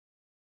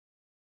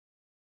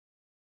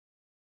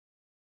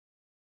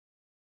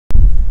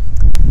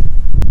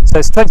So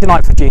it's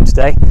 29th of June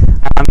today,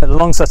 and I'm at the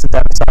Long Sutton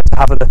demo site to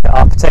have a look at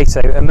our potato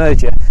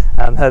emerger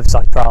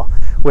herbicide trial,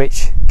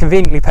 which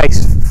conveniently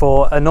placed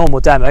for a normal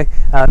demo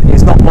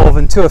is not more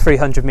than 200 or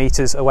 300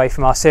 metres away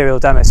from our serial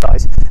demo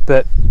site,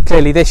 but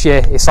clearly this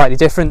year is slightly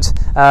different,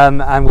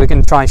 and we're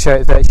going to try and show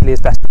it virtually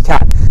as best we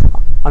can.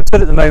 I'm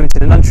stood at the moment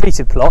in an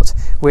untreated plot,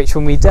 which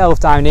when we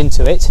delve down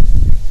into it,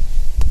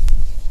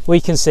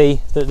 we can see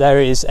that there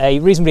is a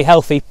reasonably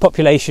healthy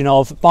population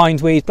of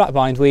bindweed, black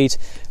bindweed,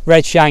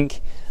 red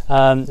shank,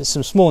 there's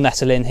some small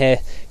nettle in here,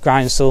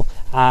 groundsel,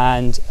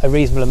 and a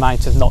reasonable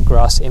amount of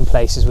knotgrass in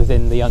places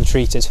within the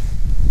untreated.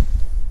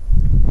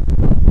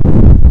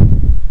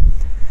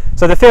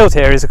 So the field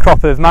here is a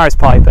crop of Maris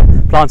piper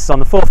planted on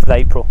the 4th of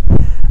April.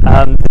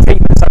 The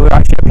treatments that were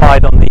actually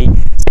applied on the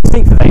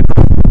 16th of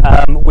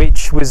April,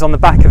 which was on the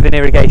back of an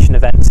irrigation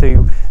event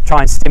to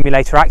try and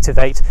stimulate or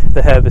activate the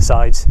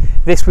herbicides.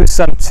 This was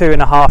some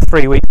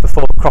 2.5–3 weeks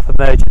before crop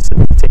emergence at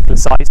the particular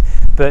site,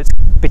 but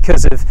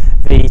because of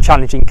the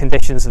challenging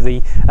conditions of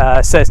the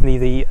certainly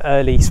the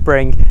early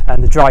spring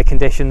and the dry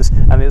conditions,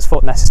 it was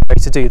thought necessary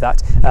to do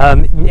that.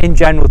 In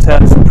general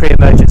terms, for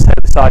pre-emergence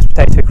herbicides,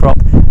 potato crop,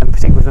 and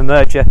particularly with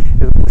emerger,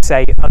 we would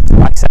say up to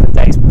about 7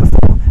 days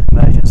before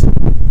emergence.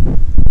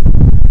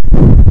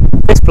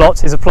 This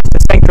plot is a plot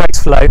of St.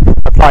 Greg's flow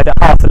applied at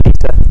 ½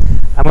 litre,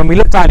 and when we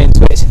look down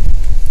into it,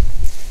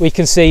 we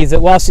can see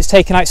that whilst it's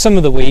taken out some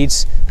of the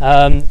weeds,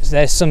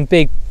 there's some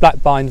big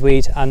black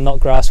bindweed and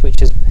knotgrass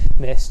which is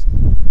missed.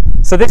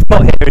 So this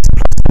plot here is a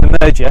plot of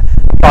emerger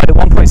applied at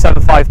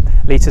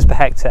 1.75 litres per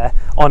hectare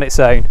on its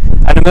own.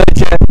 An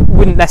emerger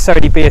wouldn't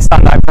necessarily be a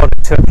standout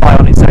product to apply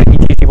on its own.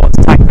 You'd usually want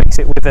to tank mix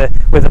it with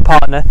a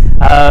partner,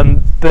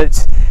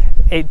 but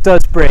it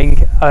does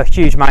bring a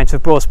huge amount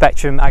of broad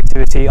spectrum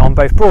activity on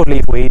both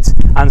broadleaf weeds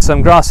and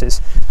some grasses.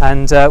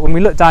 And when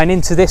we look down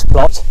into this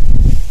plot,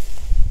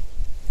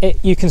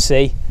 you can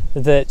see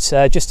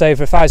that just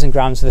over 1,000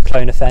 grams of the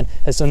clonophen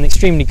has done an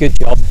extremely good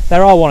job.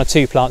 There are 1 or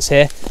 2 plants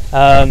here,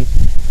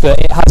 but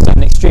it has done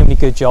an extremely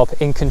good job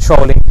in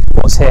controlling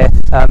what's here,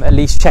 at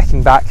least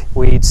checking back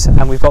weeds,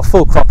 and we've got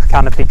full crop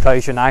canopy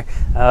closure now,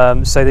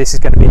 so this is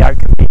going to be out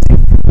competing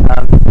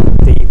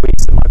the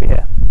weeds that might be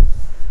here.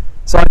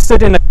 So I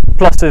stood in a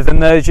plot of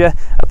emerger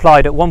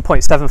applied at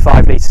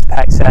 1.75 litres per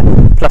hectare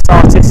plus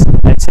artist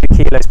at 2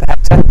 kilos per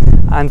hectare,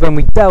 and when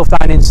we delve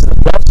down into the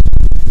plot,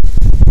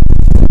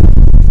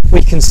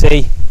 we can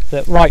see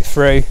that right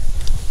through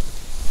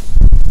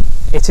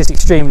it is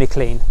extremely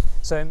clean.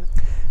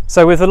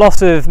 So with a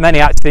lot of many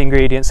active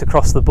ingredients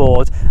across the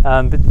board,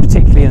 but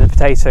particularly in the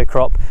potato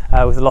crop,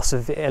 with a loss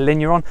of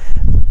linearon,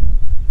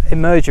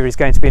 emerger is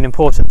going to be an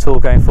important tool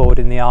going forward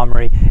in the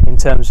armoury in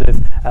terms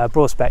of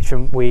broad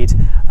spectrum weed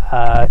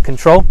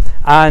control.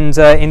 And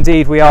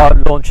indeed we are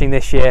launching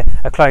this year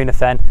a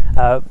clonophen,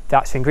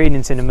 that's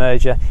ingredient in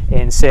emerger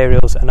in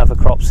cereals and other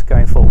crops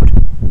going forward.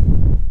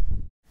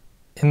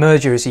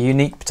 Emerger is a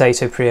unique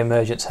potato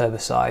pre-emergence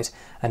herbicide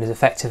and is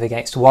effective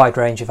against a wide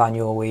range of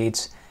annual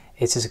weeds.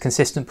 It is a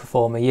consistent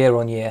performer year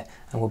on year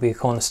and will be a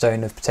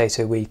cornerstone of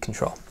potato weed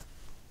control.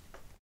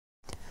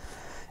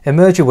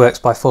 Emerger works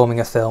by forming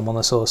a film on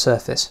the soil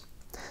surface.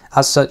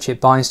 As such, it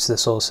binds to the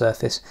soil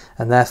surface,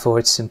 and therefore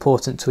it is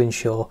important to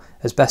ensure,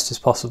 as best as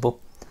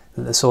possible,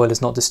 that the soil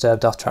is not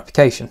disturbed after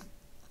application.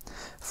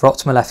 For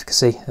optimal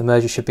efficacy,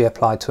 Emerger should be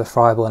applied to a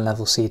friable and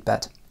level seed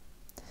bed.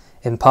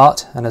 In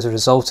part, and as a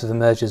result of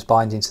emerger's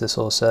binding to the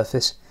soil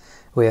surface,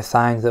 we have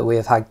found that we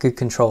have had good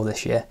control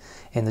this year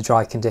in the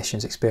dry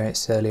conditions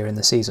experienced earlier in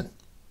the season.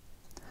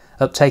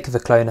 Uptake of the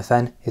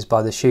clonophen is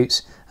by the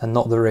shoots and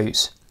not the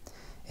roots.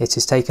 It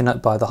is taken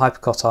up by the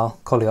hypercotyl,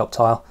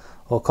 coleoptile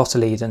or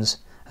cotyledons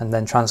and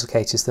then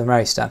translocated to the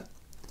meristem.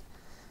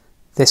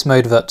 This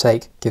mode of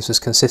uptake gives us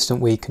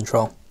consistent weed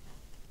control.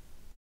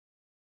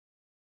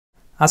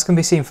 As can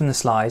be seen from the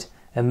slide,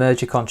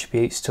 Emerger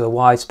contributes to a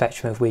wide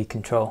spectrum of weed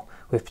control,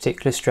 with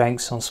particular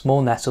strengths on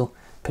small nettle,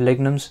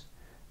 polygonums,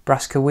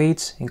 brassica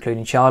weeds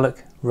including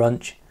charlock,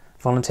 runch,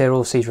 volunteer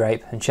oilseed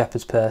rape and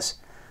shepherd's purse,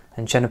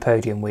 and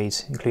chenopodium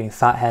weeds including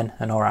fat hen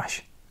and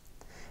orache.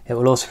 It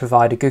will also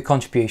provide a good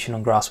contribution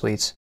on grass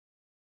weeds.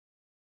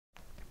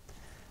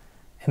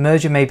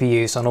 Emerger may be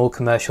used on all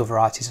commercial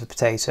varieties of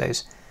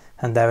potatoes,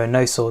 and there are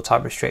no soil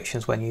type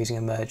restrictions when using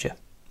Emerger.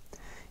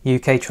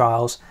 UK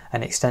trials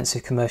and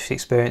extensive commercial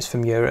experience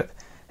from Europe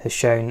has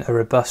shown a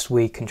robust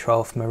weed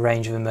control from a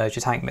range of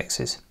Emerger tank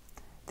mixes.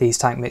 These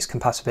tank mix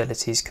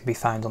compatibilities can be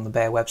found on the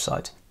Bayer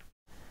website.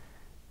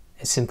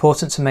 It's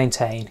important to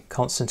maintain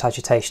constant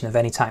agitation of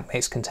any tank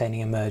mix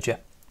containing Emerger.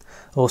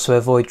 Also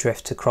avoid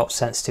drift to crops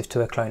sensitive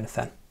to a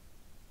clonophen.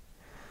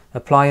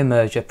 Apply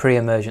Emerger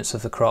pre-emergence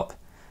of the crop.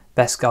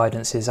 Best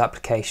guidance is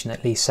application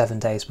at least 7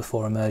 days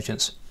before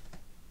emergence.